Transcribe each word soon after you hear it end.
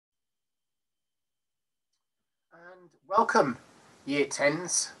And welcome, Year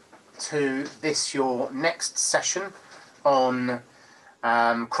 10s, to this your next session on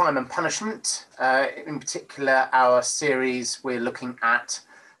crime and punishment. In particular, our series, we're looking at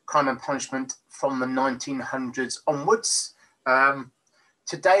crime and punishment from the 1900s onwards.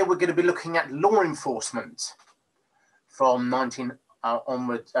 Today, we're going to be looking at law enforcement from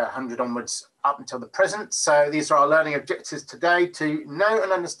 1900 onwards up until the present. So these are our learning objectives today: to know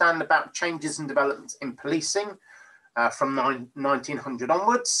and understand about changes and developments in policing from 1900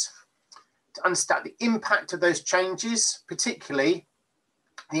 onwards, to understand the impact of those changes, particularly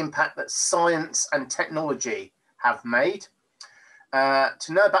the impact that science and technology have made,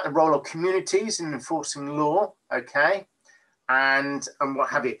 to know about the role of communities in enforcing law, okay, and what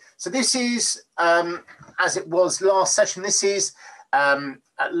have you. So this is, as it was last session, this is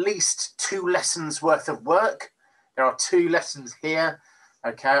at least 2 lessons worth of work. There are 2 lessons here.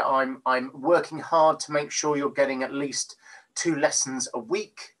 Okay, I'm working hard to make sure you're getting at least 2 lessons a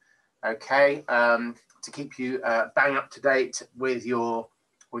week. Okay, to keep you bang up to date with your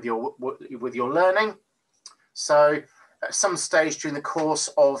learning. So at some stage during the course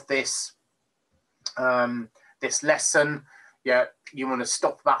of this this lesson, you want to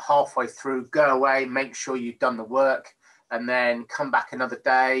stop about halfway through, go away, make sure you've done the work, and then come back another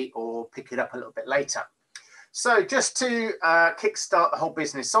day or pick it up a little bit later. So just to kickstart the whole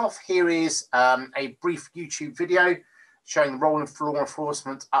business off, here is a brief YouTube video showing the role of law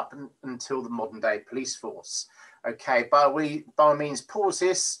enforcement up until the modern day police force. Okay, by all means pause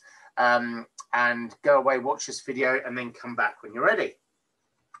this and go away, watch this video, and then come back when you're ready.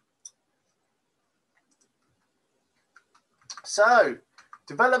 So,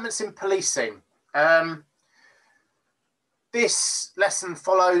 developments in policing. This lesson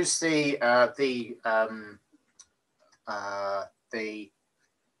follows the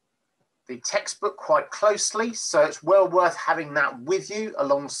textbook quite closely, so it's well worth having that with you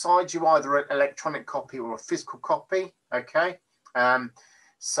alongside you, either an electronic copy or a physical copy. Okay,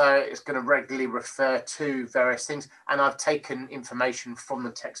 so it's going to regularly refer to various things, and I've taken information from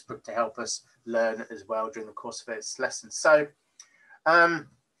the textbook to help us learn as well during the course of this lesson. So in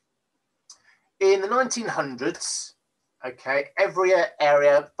the 1900s, okay, every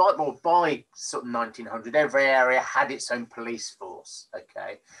area, by sort of 1900, every area had its own police force,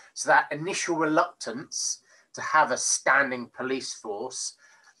 okay? So that initial reluctance to have a standing police force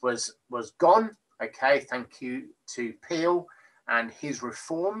was gone, okay? Thank you to Peel and his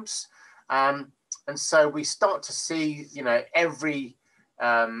reforms. And so we start to see, every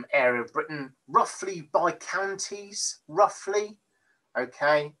area of Britain, roughly by counties, roughly,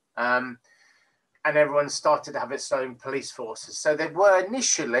 okay? And everyone started to have its own police forces. So there were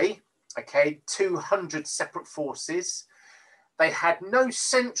initially, okay, 200 separate forces. They had no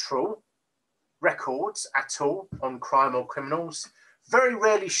central records at all on crime or criminals, very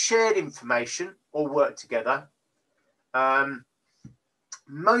rarely shared information or worked together.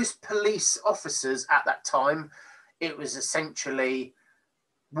 Most police officers at that time, it was essentially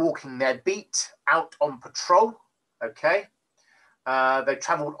walking their beat out on patrol, okay? They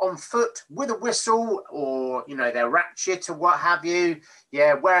travelled on foot with a whistle or, their ratchet or what have you.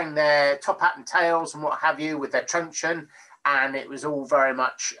 Yeah, wearing their top hat and tails and what have you with their truncheon. And it was all very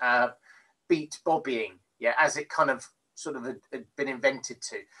much beat bobbying, yeah, as it kind of sort of had been invented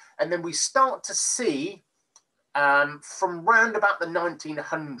to. And then we start to see from round about the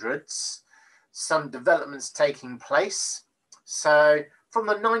 1900s, some developments taking place. So from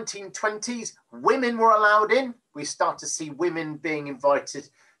the 1920s, women were allowed in. We start to see women being invited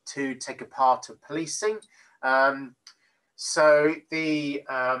to take a part of policing. So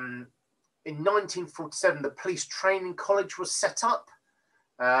in 1947, the police training college was set up.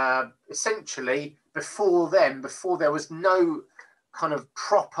 Essentially, before there was no kind of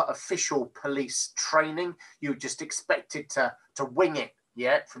proper official police training. You were just expected to wing it.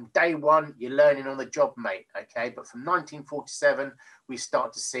 Yeah, from day one, you're learning on the job, mate. Okay, but from 1947, we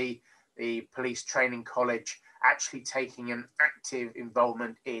start to see the police training college actually taking an active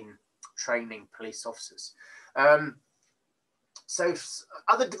involvement in training police officers. So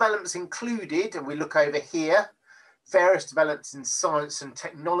other developments included, and we look over here, various developments in science and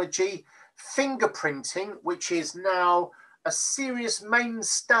technology, fingerprinting, which is now a serious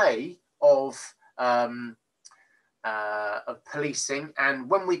mainstay of policing. And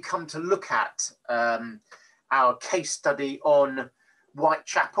when we come to look at our case study on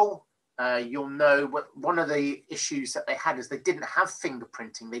Whitechapel, you'll know one of the issues that they had is they didn't have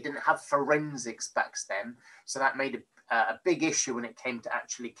fingerprinting. They didn't have forensics back then. So that made a big issue when it came to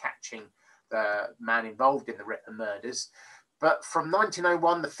actually catching the man involved in the Ripper murders. But from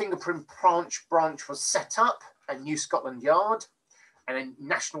 1901, the fingerprint branch was set up. at New Scotland Yard, and a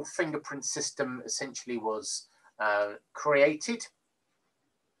national fingerprint system essentially was created.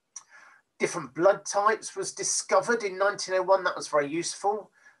 Different blood types was discovered in 1901. That was very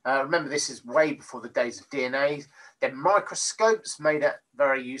useful. Remember, this is way before the days of DNA. Then microscopes made it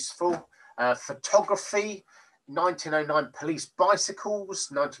very useful. Photography, 1909 police bicycles,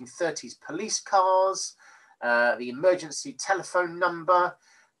 1930s police cars, the emergency telephone number,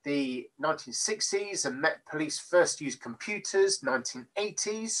 the 1960s, and Met Police first used computers,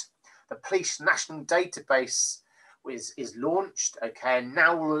 1980s. The police national database is launched, okay, and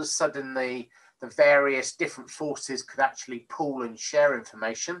now all of a sudden the various different forces could actually pool and share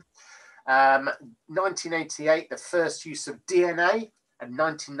information. 1988, the first use of DNA, and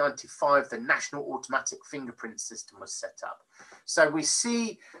 1995, the National Automatic Fingerprint System was set up. So we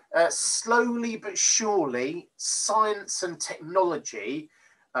see slowly but surely science and technology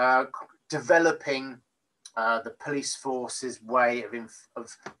developing the police force's way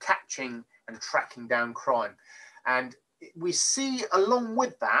of catching and tracking down crime. And we see along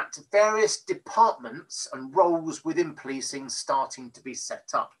with that various departments and roles within policing starting to be set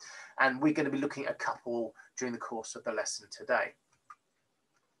up. And we're going to be looking at a couple during the course of the lesson today.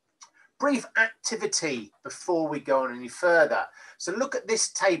 Brief activity before we go on any further. So look at this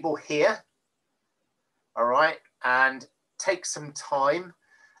table here, all right, and take some time.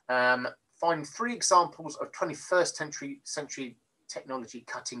 Find 3 examples of 21st century technology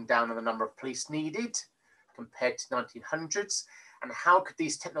cutting down on the number of police needed compared to 1900s, and how could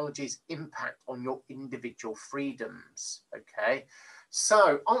these technologies impact on your individual freedoms, okay?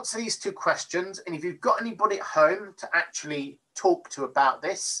 So answer these 2 questions, and if you've got anybody at home to actually talk to about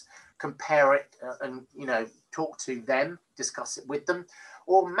this, compare it and, you know, talk to them, discuss it with them.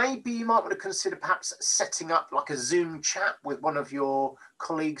 Or maybe you might want to consider perhaps setting up like a Zoom chat with one of your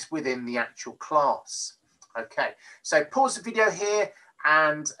colleagues within the actual class. Okay, so pause the video here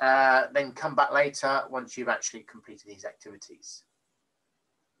and then come back later once you've actually completed these activities.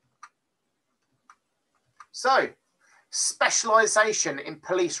 So, specialisation in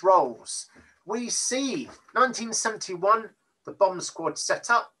police roles. We see 1971, the bomb squad set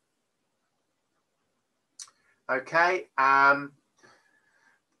up. Okay, and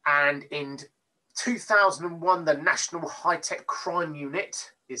in 2001, the National High-Tech Crime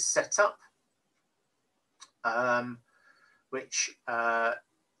Unit is set up, which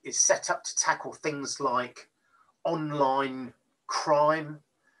is set up to tackle things like online crime,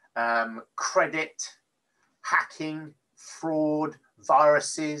 credit, hacking, fraud,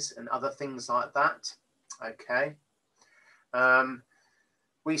 viruses, and other things like that. Okay.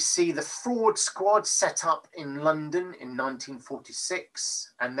 We see the fraud squad set up in London in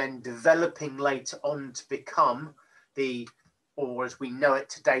 1946 and then developing later on to become the, or as we know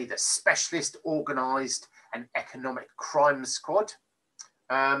it today, the Specialist Organised and Economic Crime Squad.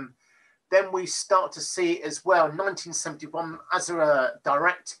 Then we start to see as well, 1971, as a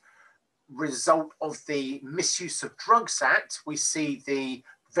direct result of the Misuse of Drugs Act, we see the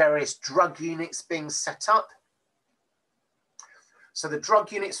various drug units being set up. So the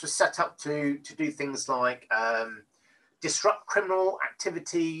drug units were set up to do things like disrupt criminal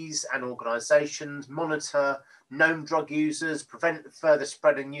activities and organisations, monitor known drug users, prevent the further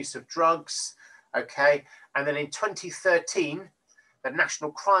spread and use of drugs. Okay, and then in 2013, the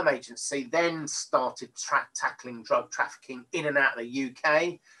National Crime Agency then started tackling drug trafficking in and out of the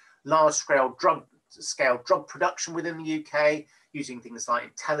UK, large-scale drug production within the UK, using things like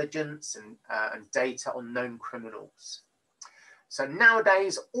intelligence and data on known criminals. So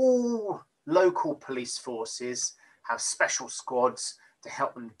nowadays, all local police forces have special squads to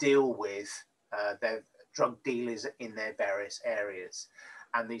help them deal with their drug dealers in their various areas.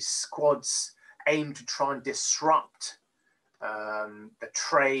 And these squads aim to try and disrupt the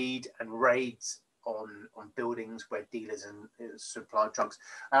trade and raids on buildings where dealers and supply drugs.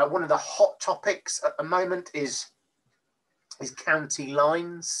 One of the hot topics at the moment is county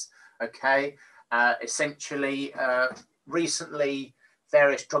lines, okay? Essentially, recently,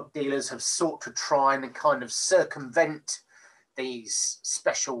 various drug dealers have sought to try and kind of circumvent these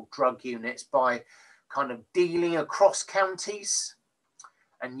special drug units by kind of dealing across counties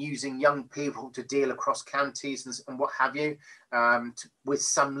and using young people to deal across counties and what have you, with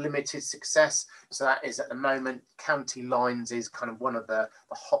some limited success. So that is at the moment, county lines is kind of one of the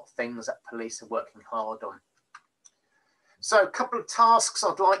hot things that police are working hard on. So a couple of tasks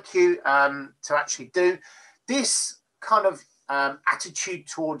I'd like you to actually do. This kind of attitude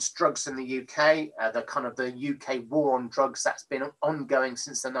towards drugs in the UK, the UK war on drugs that's been ongoing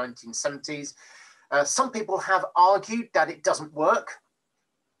since the 1970s. Some people have argued that it doesn't work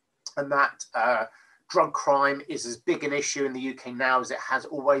and that drug crime is as big an issue in the UK now as it has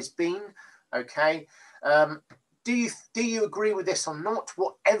always been. Okay. Do you agree with this or not?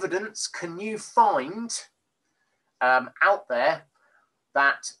 What evidence can you find out there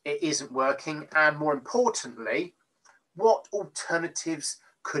that it isn't working? And more importantly, what alternatives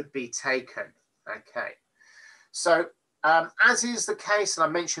could be taken? Okay. So as is the case, and I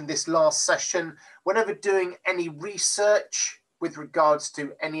mentioned this last session, whenever doing any research with regards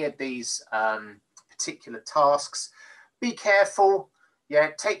to any of these particular tasks, be careful.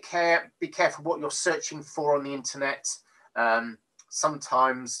 Yeah, take care. Be careful what you're searching for on the internet.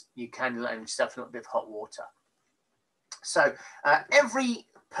 Sometimes you can land yourself in a little bit of hot water. So every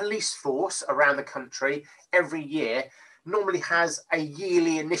police force around the country every year normally has a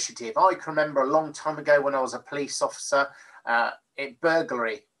yearly initiative. I can remember a long time ago when I was a police officer,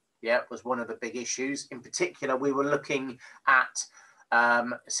 burglary, yeah, was one of the big issues. In particular, we were looking at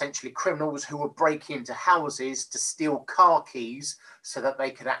essentially criminals who were breaking into houses to steal car keys so that they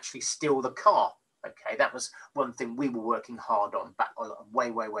could actually steal the car. Okay, that was one thing we were working hard on back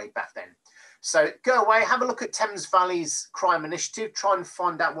way back then. So go away, have a look at Thames Valley's crime initiative, try and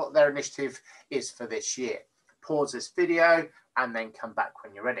find out what their initiative is for this year. Pause this video and then come back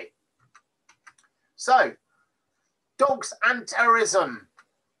when you're ready. So, dogs and terrorism,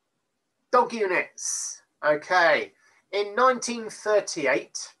 dog units. Okay, in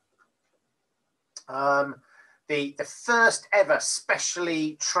 1938, the first ever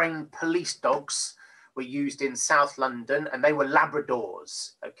specially trained police dogs were used in South London, and they were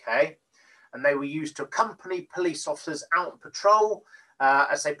Labradors, okay? And they were used to accompany police officers out on patrol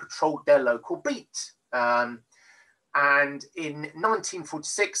as they patrolled their local beat. And in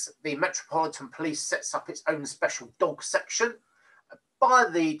 1946, the Metropolitan Police sets up its own special dog section. By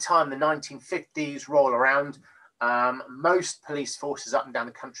the time the 1950s roll around, most police forces up and down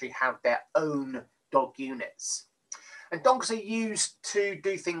the country have their own dog units. And dogs are used to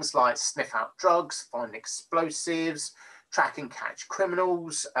do things like sniff out drugs, find explosives, track and catch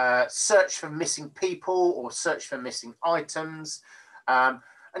criminals, search for missing people or search for missing items,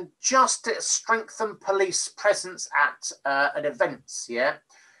 and just to strengthen police presence at events, yeah?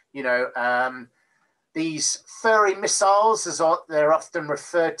 You know, these furry missiles, as they're often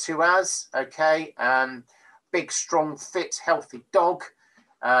referred to as, okay? Big, strong, fit, healthy dog.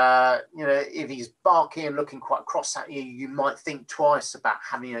 You know, if he's barking and looking quite cross at you, you might think twice about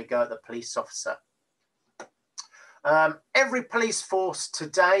having a go at the police officer. Every police force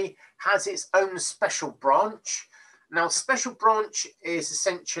today has its own special branch. Now, special branch is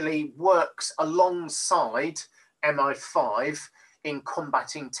essentially works alongside MI5 in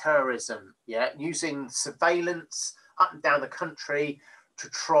combating terrorism, yeah, using surveillance up and down the country to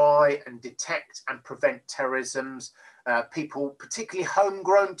try and detect and prevent terrorisms. People, particularly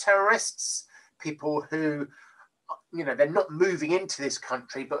homegrown terrorists, people who, you know, they're not moving into this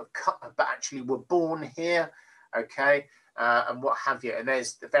country, but actually were born here, okay, and what have you. And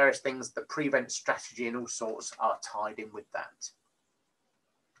there's the various things, the prevent strategy and all sorts are tied in with that.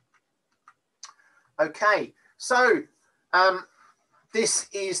 Okay, so this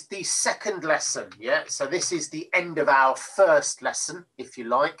is the second lesson, yeah? So this is the end of our first lesson, if you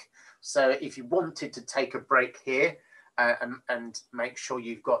like. So if you wanted to take a break here and make sure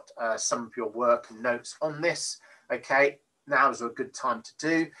you've got some of your work and notes on this, okay, now is a good time to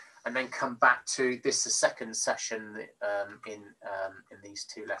do, and then come back to this, the second session in these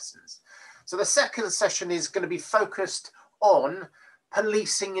two lessons. So the second session is going to be focused on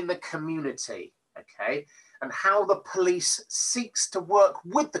policing in the community, okay, and how the police seeks to work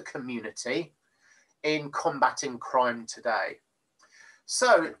with the community in combating crime today.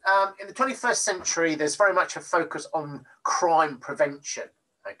 So in the 21st century, there's very much a focus on crime prevention,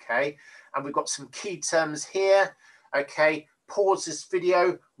 okay? And we've got some key terms here, okay? Pause this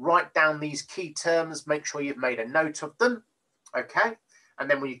video, write down these key terms, make sure you've made a note of them, okay? And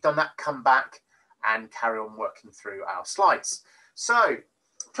then when you've done that, come back and carry on working through our slides. So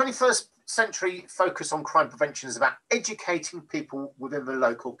 21st century focus on crime prevention is about educating people within the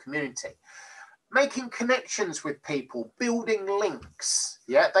local community, making connections with people, building links.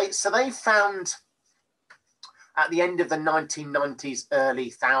 Yeah, so they found at the end of the 1990s, early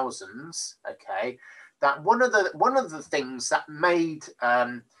thousands, okay, that one of the things that made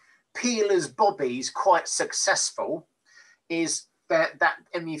Peeler's Bobbies quite successful is that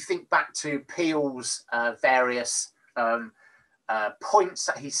and you think back to Peel's various points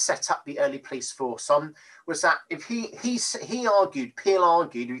that he set up the early police force on, was that if Peel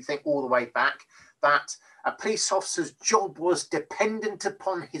argued, we think all the way back, that a police officer's job was dependent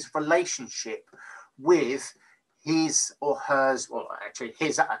upon his relationship with his or hers, or actually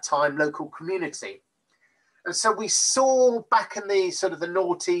his at a time, local community. And so we saw back in the sort of the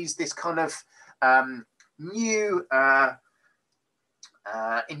noughties, this kind of new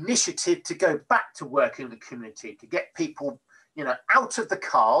initiative to go back to work in the community, to get people, you know, out of the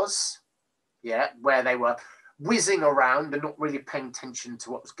cars, yeah, where they were whizzing around and not really paying attention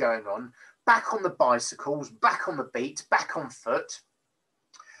to what was going on, back on the bicycles, back on the beat, back on foot.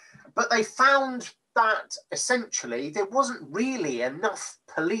 But they found that essentially there wasn't really enough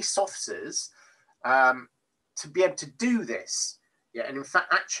police officers to be able to do this. Yeah, and in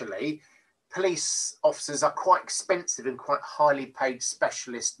fact, actually, police officers are quite expensive and quite highly paid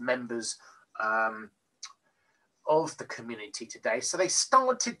specialist members of the community today. So they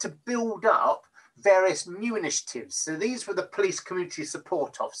started to build up various new initiatives. So these were the police community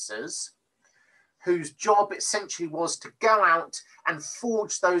support officers, whose job essentially was to go out and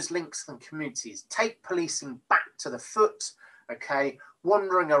forge those links in communities, take policing back to the foot, okay,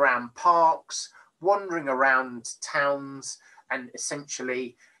 wandering around parks, wandering around towns, and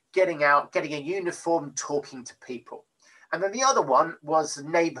essentially getting out, getting a uniform, talking to people. And then the other one was the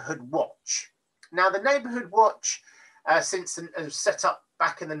Neighbourhood Watch. Now, the Neighbourhood Watch, since set up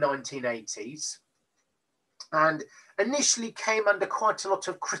back in the 1980s, and initially came under quite a lot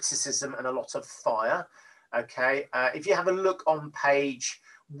of criticism and a lot of fire. Okay, if you have a look on page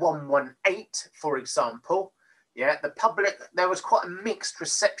 118, for example, yeah, the public, there was quite a mixed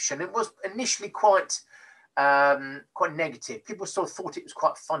reception. It was initially quite negative. People sort of thought it was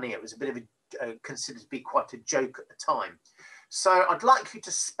quite funny. It was a bit of a considered to be quite a joke at the time. So I'd like you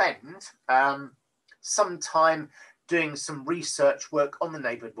to spend some time doing some research work on the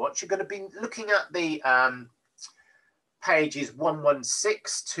Neighbourhood Watch. You're going to be looking at the pages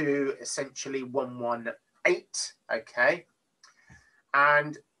 116 to essentially 118, okay,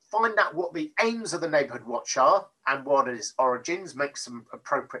 and find out what the aims of the Neighbourhood Watch are and what its origins. Make some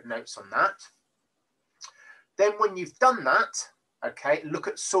appropriate notes on that. Then when you've done that, okay, look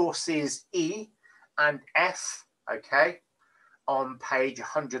at sources E and F, okay, on page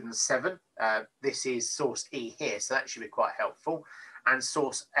 107. This is source E here, so that should be quite helpful. And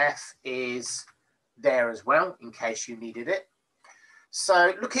source F is there as well, in case you needed it.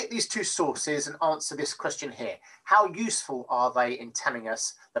 So look at these two sources and answer this question here. How useful are they in telling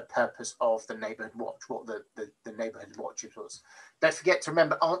us the purpose of the Neighbourhood Watch, what the Neighbourhood Watch was? Don't forget to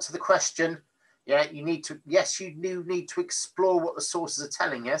remember, answer the question. Yeah, you need to, yes, you do need to explore what the sources are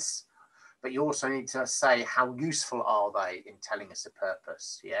telling us, but you also need to say how useful are they in telling us the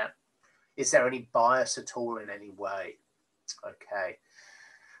purpose, yeah? Is there any bias at all in any way? Okay.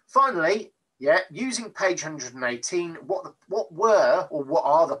 Finally, yeah, using page 118, what were or what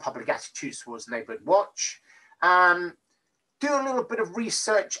are the public attitudes towards Neighbourhood Watch? Do a little bit of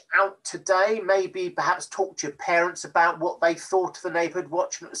research out today, maybe perhaps talk to your parents about what they thought of the Neighbourhood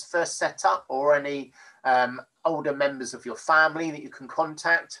Watch when it was first set up, or any older members of your family that you can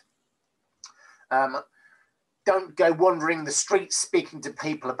contact. Don't go wandering the streets speaking to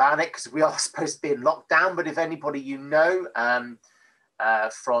people about it, because we are supposed to be in lockdown, but if anybody you know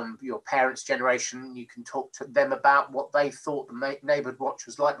from your parents' generation, you can talk to them about what they thought the Neighbourhood Watch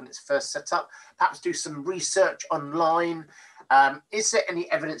was like when it's first set up. Perhaps do some research online. Is there any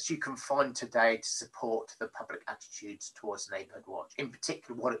evidence you can find today to support the public attitudes towards Neighbourhood Watch, in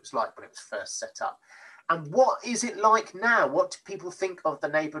particular what it was like when it was first set up? And what is it like now? What do people think of the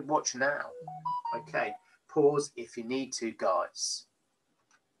Neighbourhood Watch now? Okay, pause if you need to, guys.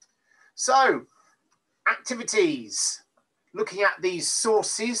 So, activities. Looking at these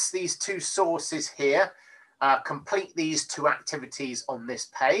sources, these two sources here, complete these two activities on this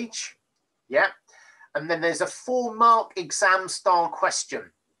page. Yeah. And then there's a 4-mark exam style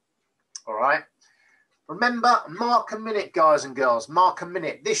question. All right. Remember, mark a minute, guys and girls, mark a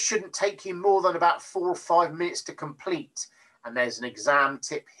minute. This shouldn't take you more than about 4 or 5 minutes to complete. And there's an exam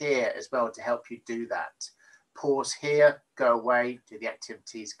tip here as well to help you do that. Pause here, go away, do the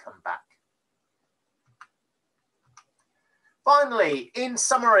activities, come back. Finally, in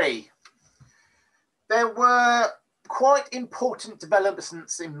summary, there were quite important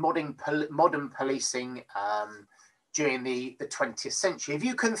developments in modern policing during the 20th century. If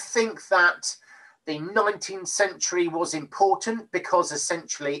you can think that the 19th century was important because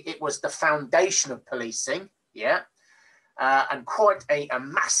essentially it was the foundation of policing, yeah, and quite a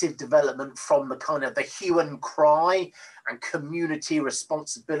massive development from the kind of the hue and cry and community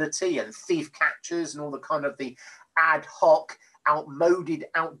responsibility and thief catchers and all the kind of the ad hoc, outmoded,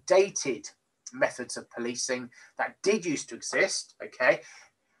 outdated methods of policing that did used to exist, okay?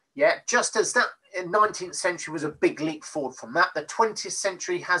 Yeah, just as that 19th century was a big leap forward from that, the 20th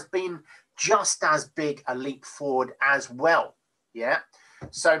century has been just as big a leap forward as well, yeah?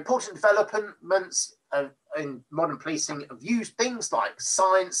 So important developments, in modern policing have used things like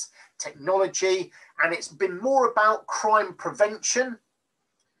science, technology, and it's been more about crime prevention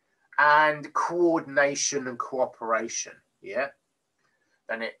and coordination and cooperation, yeah,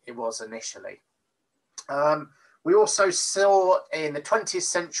 than it was initially. We also saw in the 20th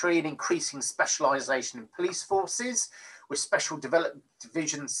century an increasing specialisation in police forces, with special development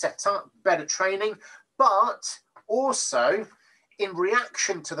divisions set up, better training, but also in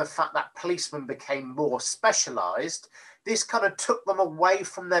reaction to the fact that policemen became more specialised, this kind of took them away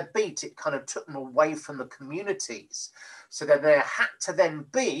from their beat. It kind of took them away from the communities. So that there had to then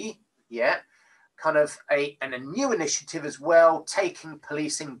be, yeah, kind of a new initiative as well, taking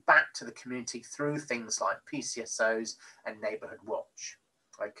policing back to the community through things like PCSOs and Neighbourhood Watch.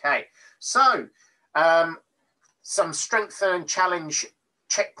 Okay, so some strengthen and challenge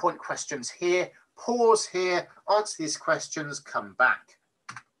checkpoint questions here. Pause here, answer these questions, come back.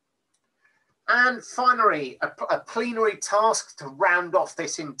 And finally, a plenary task to round off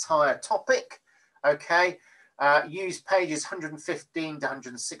this entire topic. Okay, use pages 115 to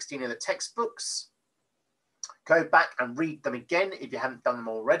 116 of the textbooks. Go back and read them again if you haven't done them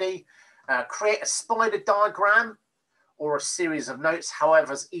already. Create a spider diagram or a series of notes,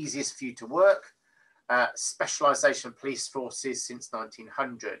 however's easiest for you to work. Specialisation of police forces since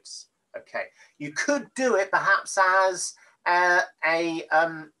 1900s. Okay, you could do it perhaps as a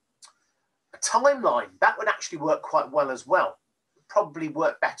timeline. That would actually work quite well as well. Probably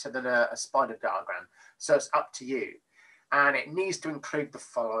work better than a spider diagram. So it's up to you. And it needs to include the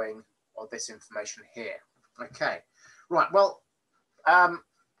following or this information here. Okay, right, well,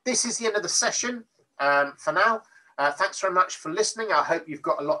 this is the end of the session for now. Thanks very much for listening. I hope you've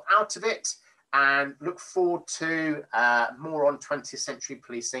got a lot out of it, and look forward to more on 20th century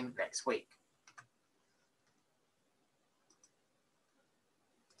policing next week.